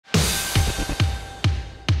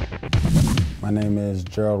My name is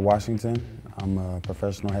Gerald Washington. I'm a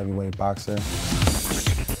professional heavyweight boxer.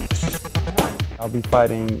 I'll be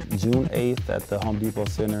fighting June 8th at the Home Depot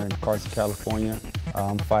Center in Carson, California.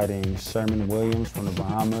 I'm fighting Sherman Williams from the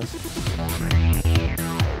Bahamas.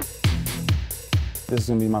 This is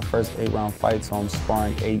going to be my first 8-round fight, so I'm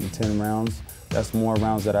sparring 8 and 10 rounds. That's more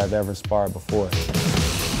rounds than I've ever sparred before.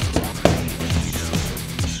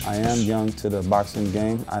 I am young to the boxing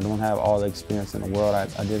game. I don't have all the experience in the world.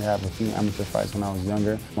 I did have a few amateur fights when I was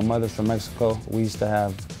younger. My mother's from Mexico. We used to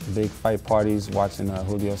have big fight parties watching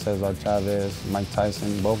Julio Cesar Chavez, Mike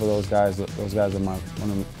Tyson. Both of those guys are two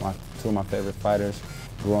of my favorite fighters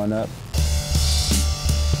growing up.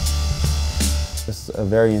 It's a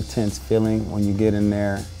very intense feeling when you get in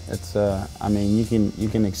there. It's I mean, you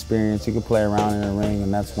can experience, you can play around in the ring,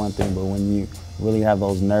 and that's one thing. But when you really have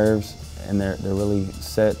those nerves and they're really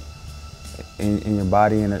set in your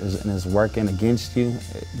body and it's working against you,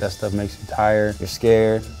 that stuff makes you tired. You're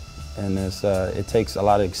scared, and it takes a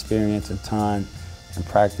lot of experience and time and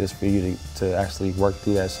practice for you to actually work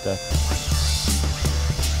through that stuff.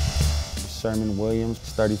 Sherman Williams,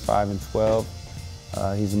 35 and 12.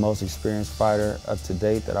 He's the most experienced fighter up to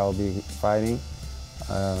date that I will be fighting.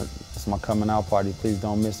 It's my coming out party. Please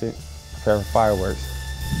don't miss it. Prepare for fireworks.